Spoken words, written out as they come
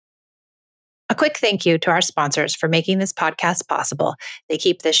quick thank you to our sponsors for making this podcast possible. They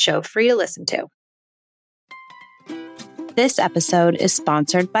keep this show free to listen to. This episode is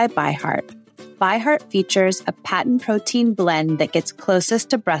sponsored by ByHeart. ByHeart features a patent protein blend that gets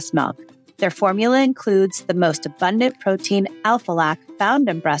closest to breast milk. Their formula includes the most abundant protein, Alpha-Lac, found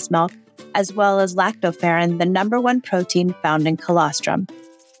in breast milk, as well as lactoferrin, the #1 protein found in colostrum.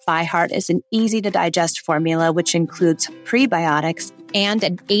 ByHeart is an easy-to-digest formula which includes prebiotics and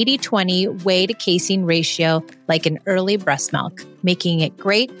an 80-20 whey to casein ratio like in early breast milk, making it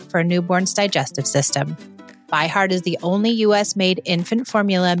great for a newborn's digestive system. ByHeart is the only U.S.-made infant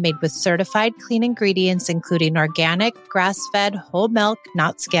formula made with certified clean ingredients, including organic, grass-fed, whole milk,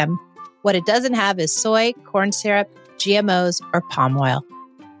 not skim. What it doesn't have is soy, corn syrup, GMOs, or palm oil.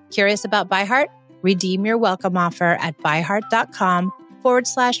 Curious about ByHeart? Redeem your welcome offer at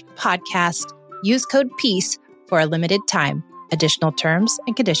byheart.com/podcast. Use code PEACE for a limited time. Additional terms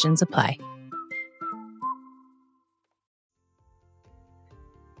and conditions apply.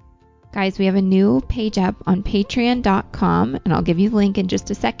 Guys, we have a new page up on patreon.com, and I'll give you the link in just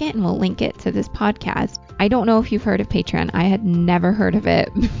a second, and we'll link it to this podcast. I don't know if you've heard of Patreon. I had never heard of it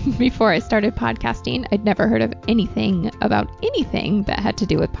before I started podcasting. I'd never heard of anything about anything that had to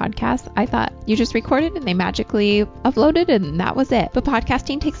do with podcasts. I thought you just recorded and they magically uploaded and that was it. But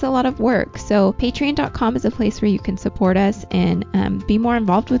podcasting takes a lot of work. So patreon.com is a place where you can support us and be more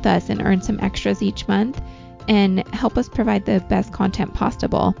involved with us and earn some extras each month and help us provide the best content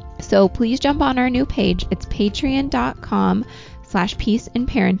possible. So please jump on our new page. It's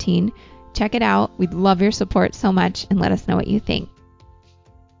patreon.com/peaceandparenting. Check it out. We'd love your support so much, and let us know what you think.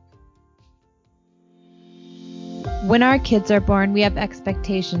 When our kids are born, we have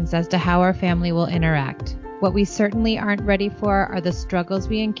expectations as to how our family will interact. What we certainly aren't ready for are the struggles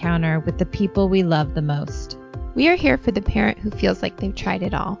we encounter with the people we love the most. We are here for the parent who feels like they've tried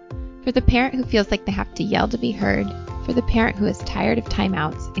it all, for the parent who feels like they have to yell to be heard, for the parent who is tired of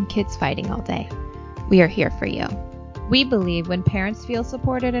timeouts and kids fighting all day. We are here for you. We believe when parents feel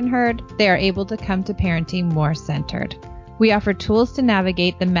supported and heard, they are able to come to parenting more centered. We offer tools to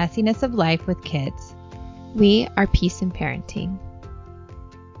navigate the messiness of life with kids. We are Peace in Parenting.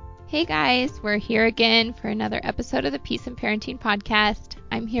 Hey guys, we're here again for another episode of the Peace in Parenting podcast.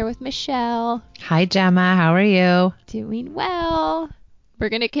 I'm here with Michelle. Hi Gemma, how are you? Doing well. We're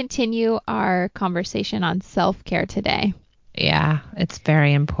going to continue our conversation on self-care today. Yeah, it's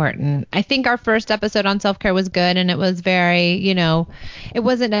very important. I think our first episode on self-care was good, and it was very, it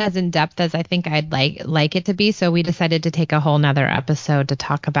wasn't as in-depth as I think I'd like it to be. So we decided to take a whole nother episode to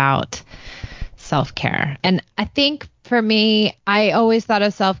talk about self-care. And I think for me, I always thought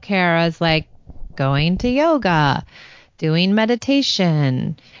of self-care as like going to yoga, doing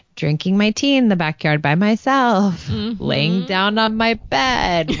meditation, drinking my tea in the backyard by myself, laying down on my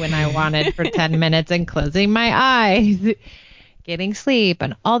bed when I wanted for 10 minutes and closing my eyes, getting sleep,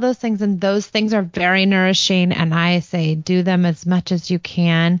 and all those things. And those things are very nourishing. And I say, do them as much as you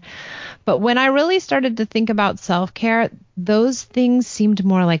can. But when I really started to think about self-care, those things seemed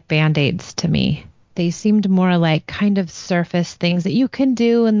more like Band-Aids to me. They seemed more like kind of surface things that you can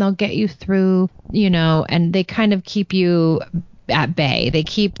do and they'll get you through, and they kind of keep you at bay. They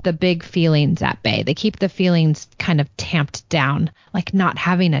keep the big feelings at bay. They keep the feelings kind of tamped down, like not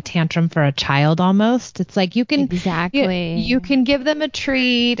having a tantrum for a child almost. It's like you can you can give them a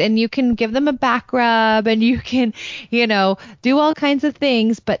treat and you can give them a back rub and you can, do all kinds of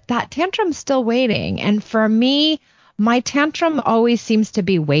things, but that tantrum's still waiting. And for me, my tantrum always seems to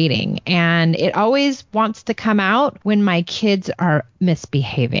be waiting, and it always wants to come out when my kids are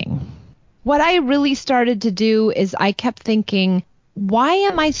misbehaving. What I really started to do is I kept thinking, why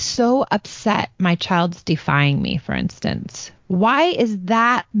am I so upset my child's defying me, for instance? Why is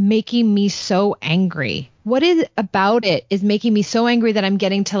that making me so angry? What is about it is making me so angry that I'm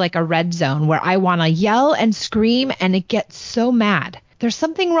getting to like a red zone where I want to yell and scream and it gets so mad? There's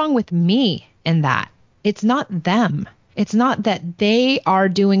something wrong with me in that. It's not them. It's not that they are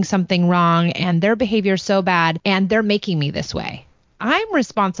doing something wrong and their behavior is so bad and they're making me this way. I'm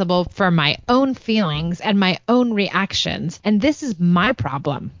responsible for my own feelings and my own reactions. And this is my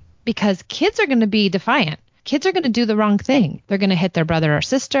problem because kids are going to be defiant. Kids are going to do the wrong thing. They're going to hit their brother or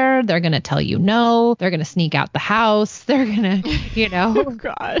sister. They're going to tell you no. They're going to sneak out the house. They're going to, oh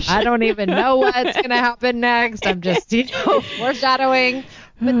gosh, I don't even know what's going to happen next. I'm just, foreshadowing.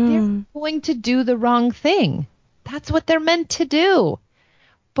 But they're going to do the wrong thing. That's what they're meant to do.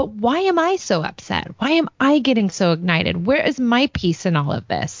 But why am I so upset? Why am I getting so ignited? Where is my peace in all of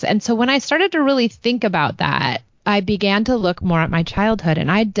this? And so when I started to really think about that, I began to look more at my childhood, and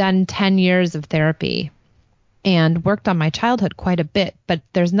I'd done 10 years of therapy. and worked on my childhood quite a bit. But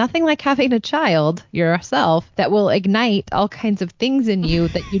there's nothing like having a child yourself that will ignite all kinds of things in you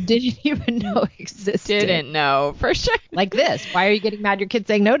that you didn't even know existed. Didn't know, for sure. Like this. Why are you getting mad your kid's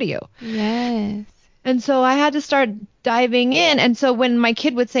saying no to you? Yes. And so I had to start diving in. And so when my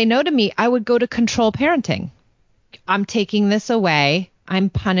kid would say no to me, I would go to control parenting. I'm taking this away. I'm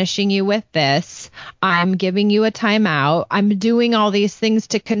punishing you with this. I'm giving you a timeout. I'm doing all these things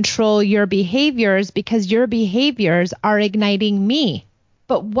to control your behaviors because your behaviors are igniting me.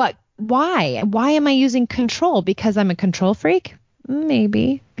 But why? Why am I using control? Because I'm a control freak?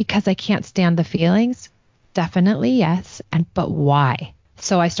 Maybe. Because I can't stand the feelings? Definitely yes. But why?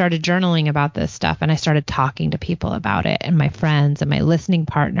 So I started journaling about this stuff, and I started talking to people about it, and my friends and my listening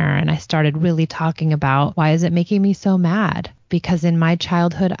partner, and I started really talking about, why is it making me so mad? Because in my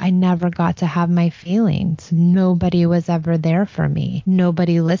childhood, I never got to have my feelings. Nobody was ever there for me.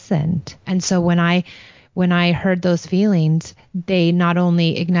 Nobody listened. And so when I heard those feelings, they not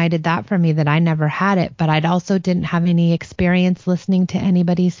only ignited that for me, that I never had it, but I'd also didn't have any experience listening to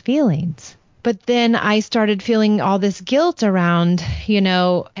anybody's feelings. But then I started feeling all this guilt around,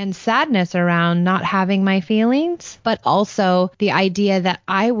 and sadness around not having my feelings, but also the idea that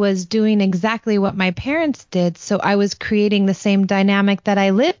I was doing exactly what my parents did. So I was creating the same dynamic that I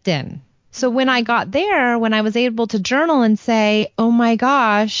lived in. So when I got there, when I was able to journal and say, oh my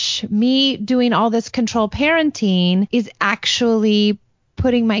gosh, me doing all this control parenting is actually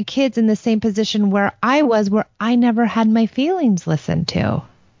putting my kids in the same position where I was, where I never had my feelings listened to.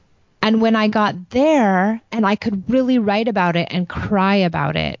 And when I got there and I could really write about it and cry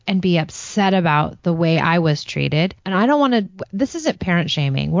about it and be upset about the way I was treated. And I don't want to, this isn't parent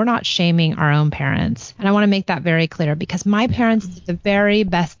shaming. We're not shaming our own parents. And I want to make that very clear, because my parents did the very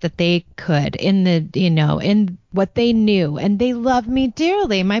best that they could in in what they knew. And they loved me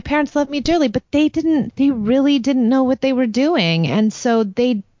dearly. My parents loved me dearly, but they really didn't know what they were doing. And so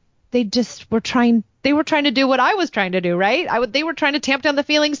they just were trying to do what I was trying to do, right? They were trying to tamp down the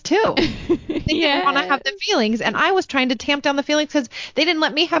feelings too. They didn't want to have the feelings, and I was trying to tamp down the feelings because they didn't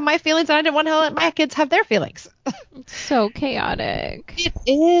let me have my feelings, and I didn't want to let my kids have their feelings. So chaotic. It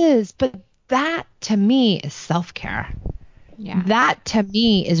is, but that to me is self-care. Yeah. That to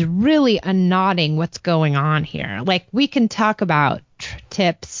me is really nodding what's going on here. Like, we can talk about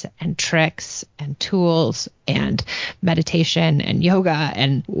tips and tricks and tools and meditation and yoga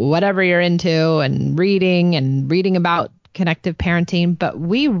and whatever you're into, and reading about connective parenting, but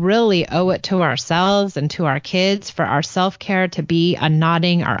we really owe it to ourselves and to our kids for our self-care to be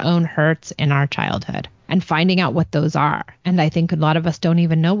nodding our own hurts in our childhood and finding out what those are. And I think a lot of us don't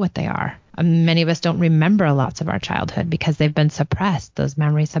even know what they are. Many of us don't remember lots of our childhood because they've been suppressed. Those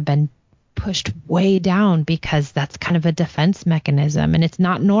memories have been pushed way down because that's kind of a defense mechanism, and it's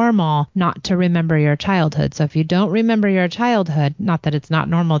not normal not to remember your childhood. So if you don't remember your childhood, not that it's not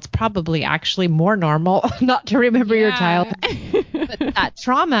normal, it's probably actually more normal not to remember your childhood. But that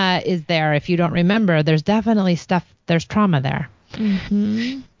trauma is there. If you don't remember, there's definitely there's trauma there.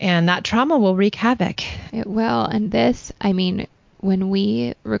 Mm-hmm. And that trauma will wreak havoc. It will. And when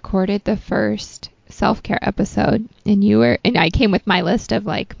we recorded the first self-care episode, and I came with my list of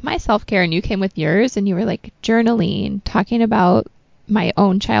like my self-care, and you came with yours, and you were like journaling, talking about my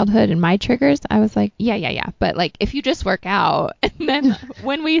own childhood and my triggers. I was like, yeah. But like, if you just work out. And then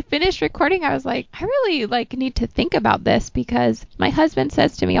when we finished recording, I was like, I really need to think about this, because my husband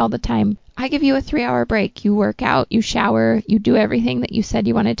says to me all the time, I give you a 3-hour break. You work out, you shower, you do everything that you said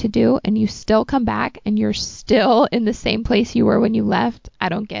you wanted to do, and you still come back and you're still in the same place you were when you left. I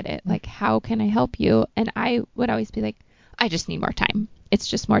don't get it. Like, how can I help you? And I would always be like, I just need more time. It's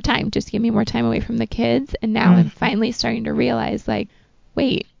just more time. Just give me more time away from the kids. And now I'm finally starting to realize, like,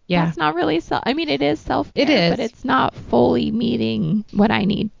 wait, that's not really it is self-care. It is. But it's not fully meeting what I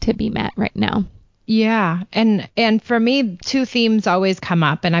need to be met right now. Yeah. And for me, two themes always come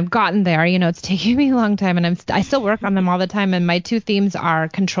up, and I've gotten there. It's taking me a long time, and I still work on them all the time. And my two themes are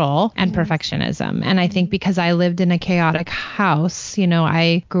control and perfectionism. And I think because I lived in a chaotic house,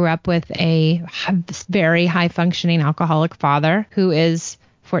 I grew up with a very high functioning alcoholic father who is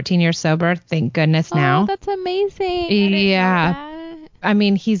 14 years sober. Thank goodness now. Oh, that's amazing. Yeah. I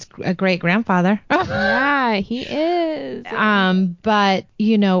mean, he's a great grandfather. Yeah, he is. But,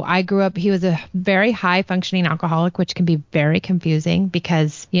 I grew up, he was a very high functioning alcoholic, which can be very confusing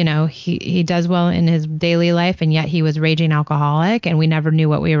because, he does well in his daily life, and yet he was raging alcoholic, and we never knew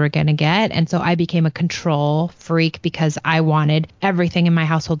what we were going to get. And so I became a control freak because I wanted everything in my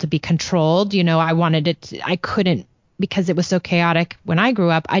household to be controlled. I wanted it, I couldn't, because it was so chaotic when I grew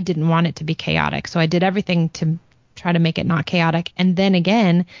up, I didn't want it to be chaotic. So I did everything to try to make it not chaotic. And then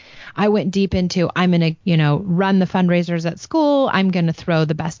again, I went deep into, I'm going to, run the fundraisers at school. I'm going to throw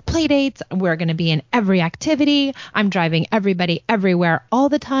the best play dates. We're going to be in every activity. I'm driving everybody everywhere all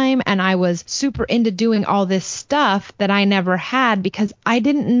the time. And I was super into doing all this stuff that I never had because I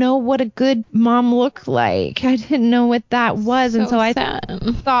didn't know what a good mom looked like. I didn't know what that was. And so I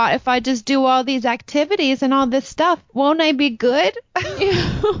thought if I just do all these activities and all this stuff, won't I be good?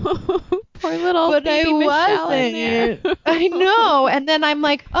 Poor little but baby I Michelle in there. I know. And then I'm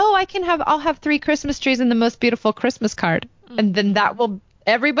like, oh, I'll have 3 Christmas trees and the most beautiful Christmas card. And then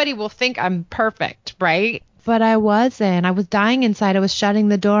everybody will think I'm perfect, right? But I wasn't. I was dying inside. I was shutting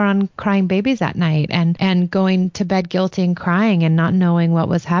the door on crying babies at night and going to bed guilty and crying and not knowing what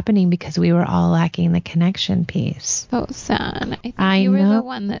was happening because we were all lacking the connection piece. So sad. I think you were the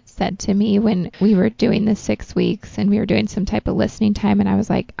one that said to me when we were doing the 6 weeks and we were doing some type of listening time, and I was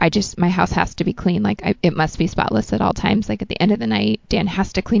like, my house has to be clean. Like it must be spotless at all times. Like at the end of the night, Dan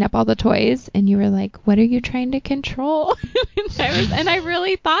has to clean up all the toys. And you were like, what are you trying to control? and I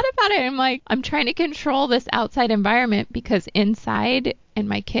really thought about it. I'm like, I'm trying to control this outside environment because inside and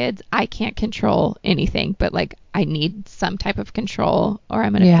my kids, I can't control anything, but like I need some type of control or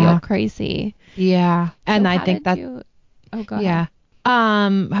I'm going to feel crazy. Yeah. And so I think that, go ahead.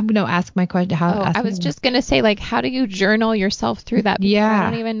 I'm going to ask my question. I was just going to say, like, how do you journal yourself through that? Because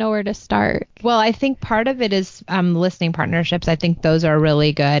I don't even know where to start. Well, I think part of it is listening partnerships. I think those are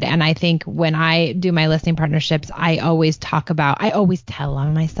really good. And I think when I do my listening partnerships, I always tell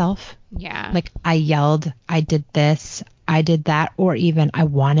on myself. Yeah. Like I yelled, I did this, I did that, or even I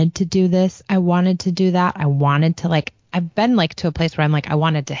wanted to do this, I wanted to do that, I wanted to I've been to a place where I'm I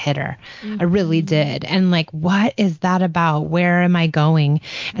wanted to hit her. I really did. And what is that about? Where am I going?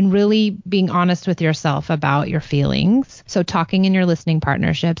 And really being honest with yourself about your feelings. So talking in your listening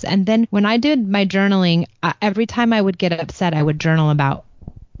partnerships. And then when I did my journaling, every time I would get upset, I would journal about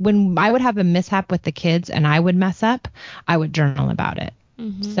when I would have a mishap with the kids and I would mess up, I would journal about it.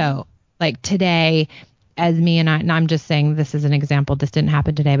 So today, as me and I'm just saying this is an example. This didn't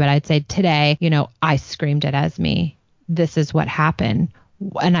happen today, but I'd say today, I screamed at Esme. This is what happened.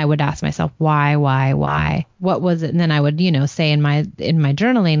 And I would ask myself, why? What was it? And then I would, say in my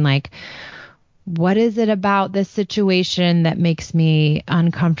journaling, what is it about this situation that makes me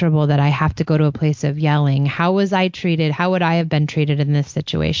uncomfortable that I have to go to a place of yelling? How was I treated? How would I have been treated in this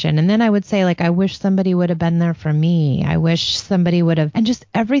situation? And then I would say, I wish somebody would have been there for me. I wish somebody would have, and just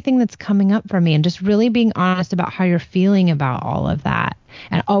everything that's coming up for me and just really being honest about how you're feeling about all of that.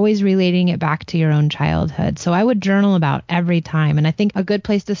 And always relating it back to your own childhood. So I would journal about every time. And I think a good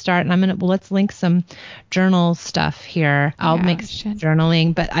place to start, and let's link some journal stuff here. I'll make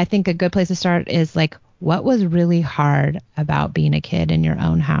journaling, but I think a good place to start is what was really hard about being a kid in your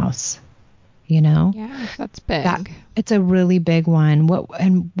own house? Yeah, that's big. It's a really big one.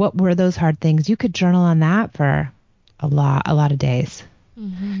 What were those hard things? You could journal on that for a lot of days.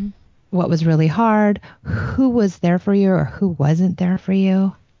 Mm-hmm. What was really hard, who was there for you or who wasn't there for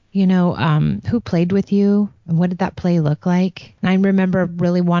you, who played with you and what did that play look like? And I remember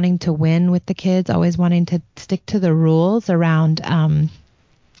really wanting to win with the kids, always wanting to stick to the rules around,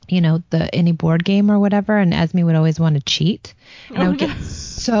 any board game or whatever. And Esme would always want to cheat. And I would get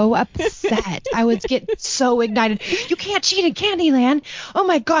so upset. I would get so ignited. You can't cheat in Candyland. Oh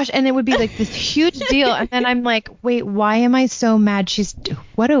my gosh. And it would be this huge deal. And then I'm like, wait, why am I so mad?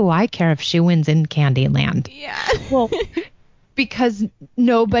 What do I care if she wins in Candyland? Yeah. Well, because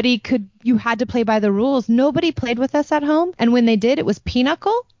you had to play by the rules. Nobody played with us at home. And when they did, it was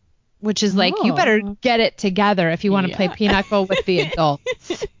Pinochle, which is you better get it together if you want to play Pinochle with the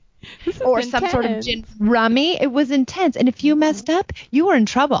adults. Or some sort of gin rummy. It was intense. And if you messed up, you were in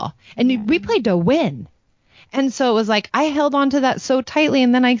trouble. And we played to win. And so it was I held on to that so tightly.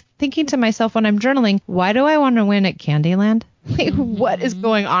 And then I'm thinking to myself when I'm journaling, why do I want to win at Candyland? What is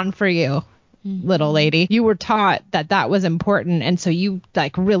going on for you, little lady? You were taught that was important. And so you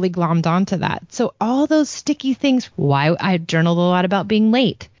really glommed onto that. So all those sticky things, why I journaled a lot about being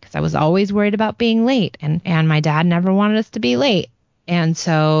late. Because I was always worried about being late. And my dad never wanted us to be late. And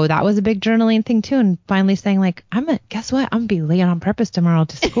so that was a big journaling thing too. And finally saying guess what? I'm going to be late on purpose tomorrow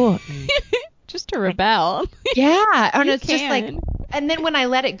to school. Just to rebel. Yeah. And it's just and then when I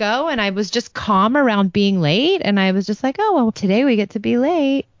let it go and I was just calm around being late and I was just oh, well, today we get to be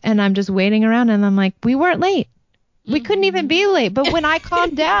late. And I'm just waiting around and I'm we weren't late. We couldn't even be late. But when I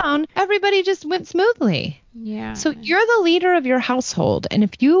calmed down, everybody just went smoothly. Yeah. So you're the leader of your household. And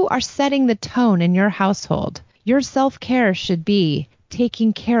if you are setting the tone in your household, your self-care should be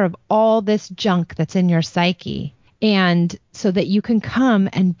taking care of all this junk that's in your psyche And so that you can come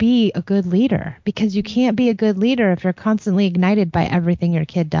and be a good leader, because you can't be a good leader if you're constantly ignited by everything your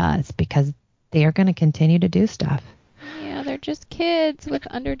kid does, because they are going to continue to do stuff. Yeah, they're just kids with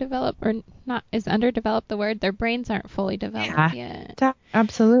underdeveloped, or not, is underdeveloped the word? Their brains aren't fully developed yet.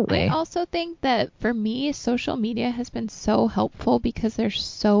 Absolutely. I also think that for me, social media has been so helpful because there's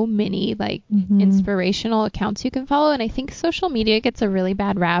so many like inspirational accounts you can follow. And I think social media gets a really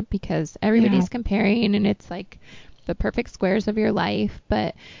bad rap because everybody's comparing and it's like the perfect squares of your life.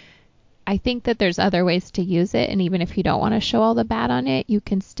 But I think that there's other ways to use it. And even if you don't want to show all the bad on it, you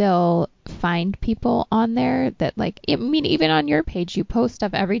can still find people on there that like, I mean, even on your page, you post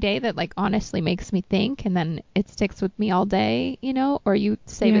stuff every day that like honestly makes me think, and then it sticks with me all day, you know, or you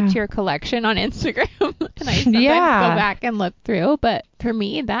save it to your collection on Instagram and I sometimes go back and look through. But for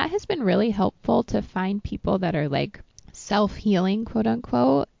me, that has been really helpful to find people that are like self-healing, quote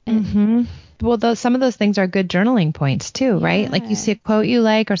unquote. And well, some of those things are good journaling points too, right? Like you see a quote you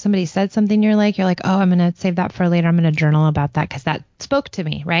like, or somebody said something you're like, oh, I'm going to save that for later. I'm going to journal about that because that spoke to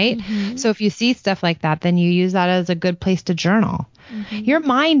me, right? So if you see stuff like that, then you use that as a good place to journal. Your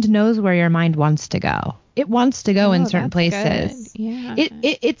mind knows where your mind wants to go. It wants to go in certain places. Yeah.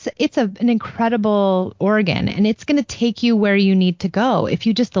 It's an incredible organ, and it's going to take you where you need to go. If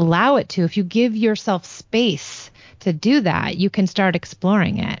you just allow it to, if you give yourself space to do that, you can start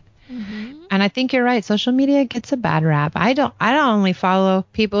exploring it. And I think you're right. Social media gets a bad rap. I don't only follow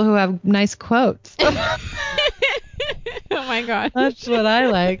people who have nice quotes. Oh my God. That's what I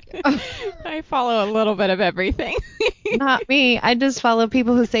like. I follow a little bit of everything. Not me. I just follow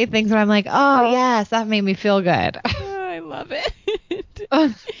people who say things where I'm like, oh yes, that made me feel good. Oh, I love it.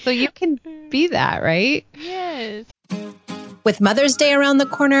 So you can be that, right? Yes. With Mother's Day around the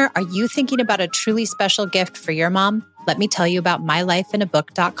corner, are you thinking about a truly special gift for your mom? Let me tell you about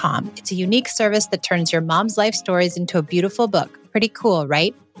mylifeinabook.com. It's a unique service that turns your mom's life stories into a beautiful book. Pretty cool,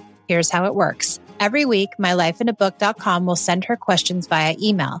 right? Here's how it works. Every week, mylifeinabook.com will send her questions via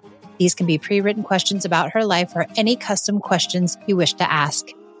email. These can be pre-written questions about her life or any custom questions you wish to ask.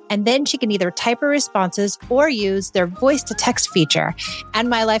 And then she can either type her responses or use their voice-to-text feature. And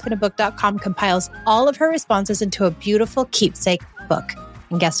mylifeinabook.com compiles all of her responses into a beautiful keepsake book.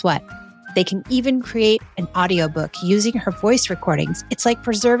 And guess what? They can even create an audiobook using her voice recordings. It's like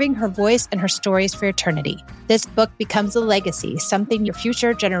preserving her voice and her stories for eternity. This book becomes a legacy, something your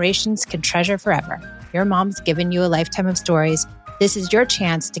future generations can treasure forever. Your mom's given you a lifetime of stories. This is your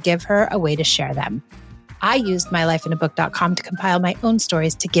chance to give her a way to share them. I used mylifeinabook.com to compile my own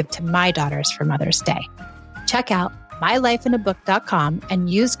stories to give to my daughters for Mother's Day. Check out mylifeinabook.com and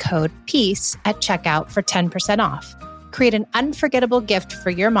use code PEACE at checkout for 10% off. Create an unforgettable gift for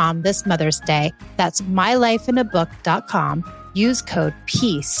your mom this Mother's Day. That's mylifeinabook.com. Use code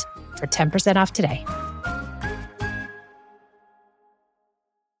PEACE for 10% off today.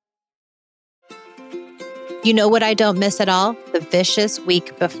 You know what I don't miss at all? The vicious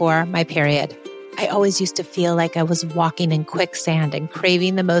week before my period. I always used to feel like I was walking in quicksand and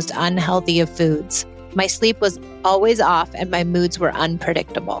craving the most unhealthy of foods. My sleep was always off and my moods were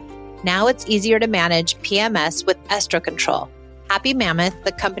unpredictable. Now it's easier to manage PMS with Estrocontrol. Happy Mammoth,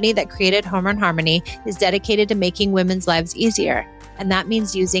 the company that created Hormone Harmony, is dedicated to making women's lives easier. And that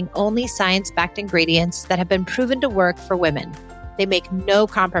means using only science-backed ingredients that have been proven to work for women. They make no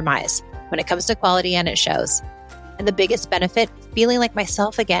compromise when it comes to quality, and it shows. And the biggest benefit, feeling like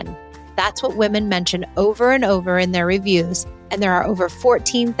myself again. That's what women mention over and over in their reviews, and there are over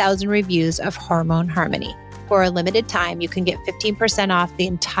 14,000 reviews of Hormone Harmony. For a limited time, you can get 15% off the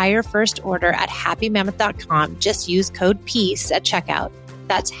entire first order at happymammoth.com. Just use code PEACE at checkout.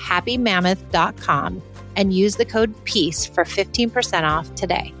 That's happymammoth.com and use the code PEACE for 15% off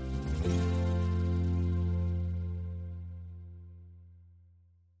today.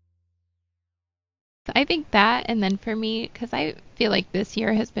 I think that, and then for me, because I feel like this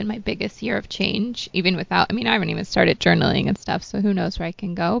year has been my biggest year of change, even without, I mean, I haven't even started journaling and stuff, so who knows where I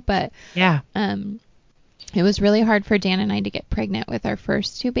can go, but it was really hard for Dan and I to get pregnant with our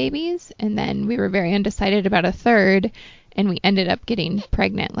first two babies, and then we were very undecided about a third, and we ended up getting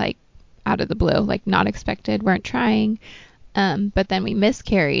pregnant, like, out of the blue, like, not expected, weren't trying. But then we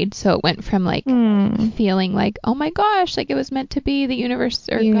miscarried, so it went from like feeling like, oh my gosh, like it was meant to be, the universe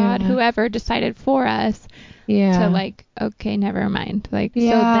or God, whoever decided for us, to like, okay, never mind. Like, so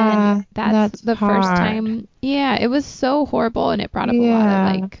then that's the first time. Yeah, it was so horrible, and it brought up a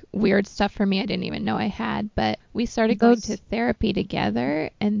lot of like weird stuff for me I didn't even know I had. But we started going to therapy together,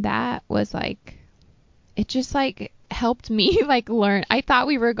 and that was like, it just like helped me like learn. I thought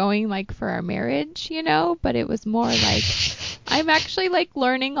we were going like for our marriage, you know, but it was more like I'm actually like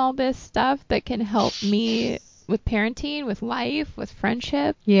learning all this stuff that can help me with parenting, with life, with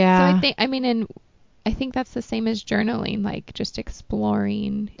friendship. Yeah. So I think that's the same as journaling, like just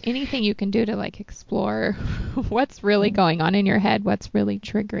exploring anything you can do to like explore what's really going on in your head, what's really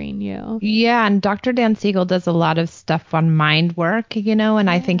triggering you. Yeah, and Dr. Dan Siegel does a lot of stuff on mind work, and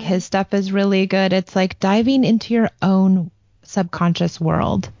I think his stuff is really good. It's like diving into your own subconscious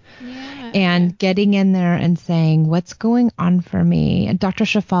world. And getting in there and saying, what's going on for me? And Dr.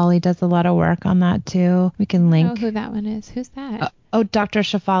 Shefali does a lot of work on that too. We can link. I know who that one is. Who's that? Dr.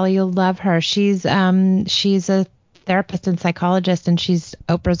 Shefali, you'll love her. She's a therapist and psychologist, and she's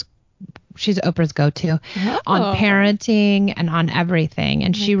Oprah's go-to on parenting and on everything.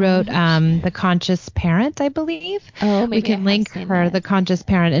 And she wrote The Conscious Parent, I believe. Oh, maybe we can link her, The Conscious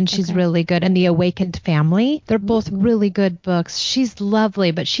Parent, and she's really good. And The Awakened Family. They're both really good books. She's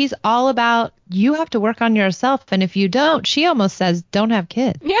lovely, but she's all about you have to work on yourself. And if you don't, she almost says, don't have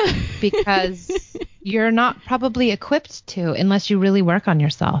kids. Yeah. Because you're not probably equipped to unless you really work on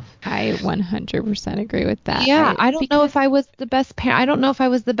yourself. I 100% agree with that. Yeah, I don't know if I was the best parent. I don't know if I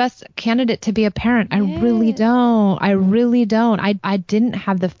was the best candidate to be a parent. I really don't. I didn't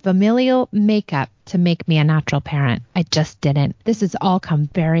have the familial makeup to make me a natural parent. I just didn't. This has all come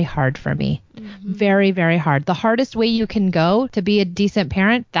very hard for me. Mm-hmm. Very, very hard. The hardest way you can go to be a decent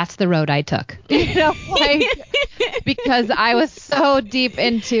parent, that's the road I took. Because I was so deep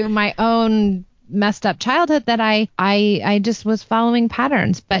into my own messed up childhood that I just was following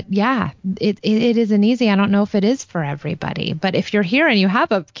patterns. But yeah, it isn't easy. I don't know if it is for everybody. But if you're here and you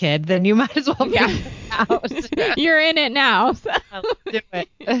have a kid, then you might as well figure it out. You're in it now. So. Do it.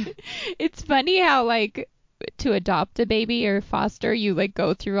 It's funny how like to adopt a baby or foster, you like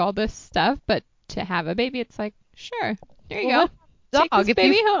go through all this stuff, but to have a baby, it's like, sure, there you go. Take this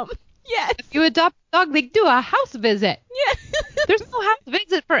baby home. Yes. If you adopt a dog, they do a house visit. Yeah. There's no house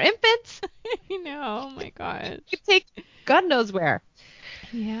visit for infants. I know. Oh my gosh. You take God knows where.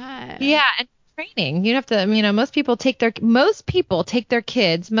 Yeah. Yeah, and training. You have to, most people take their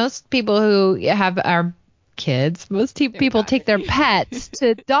kids. Most people who have our kids, people take their pets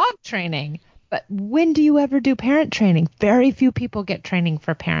to dog training. But when do you ever do parent training? Very few people get training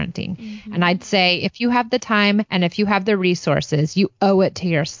for parenting. Mm-hmm. And I'd say if you have the time and if you have the resources, you owe it to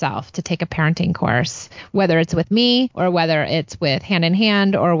yourself to take a parenting course, whether it's with me or whether it's with Hand in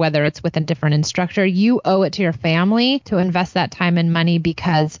Hand or whether it's with a different instructor. You owe it to your family to invest that time and money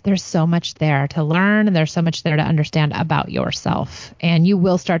because there's so much there to learn and there's so much there to understand about yourself. And you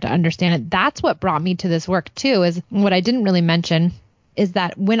will start to understand it. That's what brought me to this work too, is what I didn't really mention is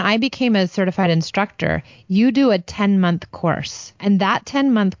that when I became a certified instructor, you do a 10-month course. And that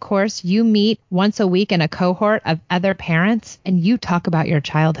 10-month course, you meet once a week in a cohort of other parents and you talk about your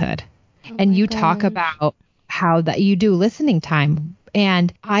childhood. And you talk about how that you do listening time.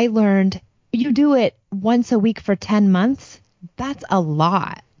 And I learned you do it once a week for 10 months. That's a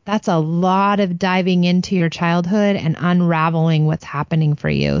lot. That's a lot of diving into your childhood and unraveling what's happening for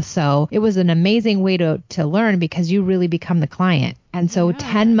you. So it was an amazing way to learn because you really become the client. And so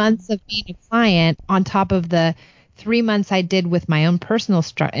 10 months of being a client on top of the 3 months I did with my own personal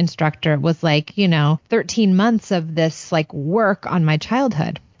instructor was like, 13 months of this like work on my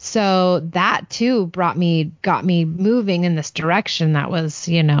childhood. So that too got me moving in this direction that was,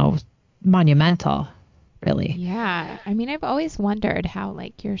 monumental. Really. Yeah. I mean, I've always wondered how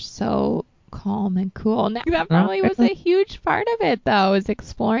like you're so calm and cool. Now, that probably was a huge part of it though, is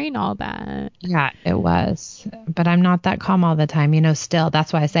exploring all that. Yeah, it was. But I'm not that calm all the time, still.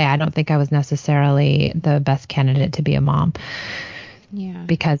 That's why I say I don't think I was necessarily the best candidate to be a mom. Yeah.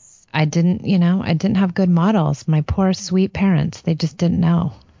 Because I didn't have good models. My poor sweet parents, they just didn't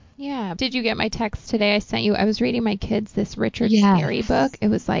know. Yeah. Did you get my text today I sent you? I was reading my kids this Richard Scarry book. It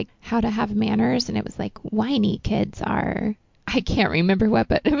was like How to Have Manners, and it was like whiny kids are. I can't remember what,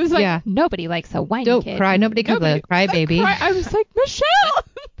 but it was like nobody likes a whiny Don't kid. Cry. Nobody can a cry baby. I was like, Michelle.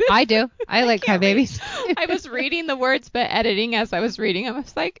 I do. I like cry babies. I was reading the words, but editing as I was reading, I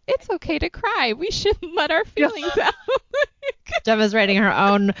was like, it's okay to cry. We shouldn't let our feelings out. Gemma's writing her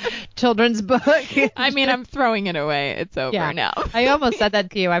own children's book. I mean, I'm throwing it away. It's over now. I almost said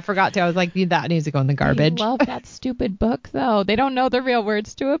that to you. I forgot to. I was like, that needs to go in the garbage. I love that stupid book, though. They don't know the real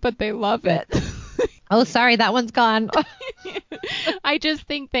words to it, but they love it. Oh, sorry. That one's gone. I just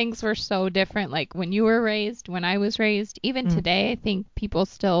think things were so different. Like when you were raised, when I was raised, even today, I think people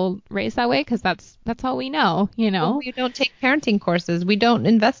still raise that way because that's all we know, Well, we don't take parenting courses. We don't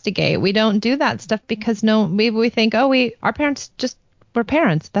investigate. We don't do that stuff because we think, our parents just were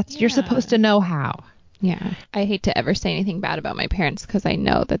parents. You're supposed to know how. Yeah. I hate to ever say anything bad about my parents because I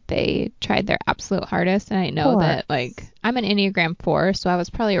know that they tried their absolute hardest. And I know that, like, I'm an Enneagram 4, so I was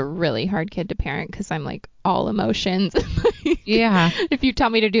probably a really hard kid to parent because I'm, like, all emotions. Yeah. If you tell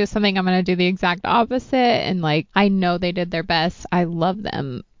me to do something, I'm going to do the exact opposite. And, like, I know they did their best. I love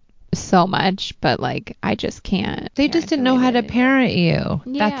them so much, but, like, I just can't. They just didn't know how to parent you.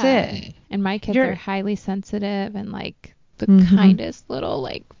 Yeah. That's it. And my kids are highly sensitive and, like, the kindest little,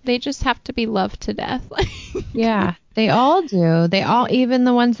 like, they just have to be loved to death. Yeah, they all do. They all, even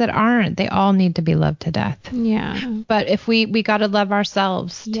the ones that aren't, they all need to be loved to death. Yeah. But if we got to love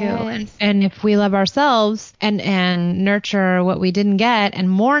ourselves too. Yes. And if we love ourselves and nurture what we didn't get and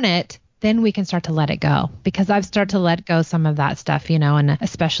mourn it, then we can start to let it go, because I've started to let go some of that stuff, and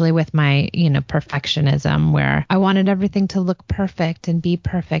especially with my, perfectionism, where I wanted everything to look perfect and be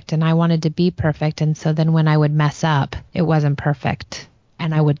perfect, and I wanted to be perfect. And so then when I would mess up, it wasn't perfect,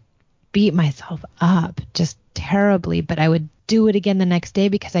 and I would beat myself up just terribly, but I would do it again the next day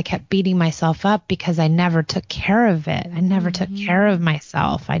because I kept beating myself up because I never took care of it. I never took care of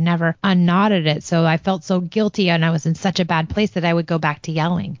myself. I never unknotted it. So I felt so guilty, and I was in such a bad place that I would go back to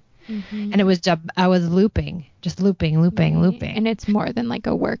yelling. And it was I was looping. And it's more than like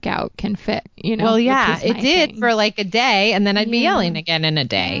a workout can fit, Well, yeah, it did for like a day, and then I'd be yelling again in a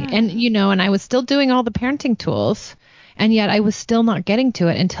day. Yeah. And, and I was still doing all the parenting tools, and yet I was still not getting to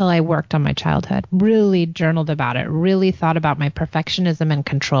it until I worked on my childhood, really journaled about it, really thought about my perfectionism and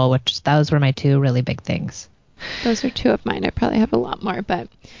control, which those were my two really big things. Those are two of mine. I probably have a lot more, but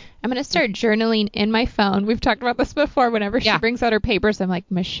I'm going to start journaling in my phone. We've talked about this before. Whenever she brings out her papers, I'm like,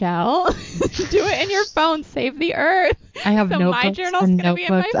 Michelle, do it in your phone. Save the earth. I have notebooks my journal's going to be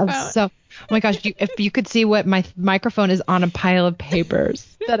in my phone. Oh my gosh, if you could see what my microphone is on a pile of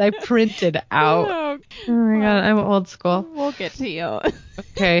papers that I printed out. Oh my God, I'm old school. We'll get to you.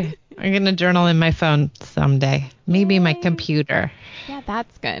 Okay. I'm going to journal in my phone someday. Maybe my computer. Yeah,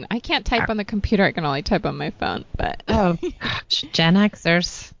 that's good. I can't type on the computer. I can only type on my phone. But oh, gosh, Gen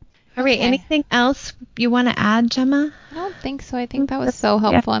Xers. All right. Okay. Anything else you want to add, Gemma? I don't think so. I think that was so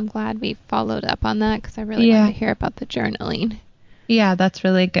helpful. Yeah. I'm glad we followed up on that because I really wanted to hear about the journaling. Yeah, that's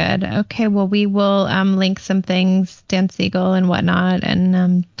really good. Okay, well, we will link some things, Dan Siegel and whatnot,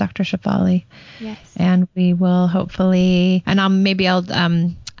 and Dr. Shefali. Yes. And we will hopefully, and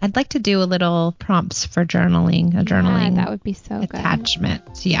I'd like to do a little prompts for journaling, Yeah, that would be so attachment.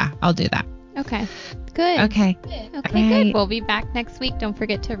 Good. Yeah, I'll do that. Okay, good. Okay, good. We'll be back next week. Don't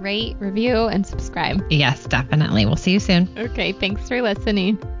forget to rate, review, and subscribe. Yes, definitely. We'll see you soon. Okay, thanks for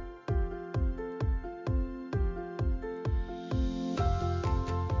listening.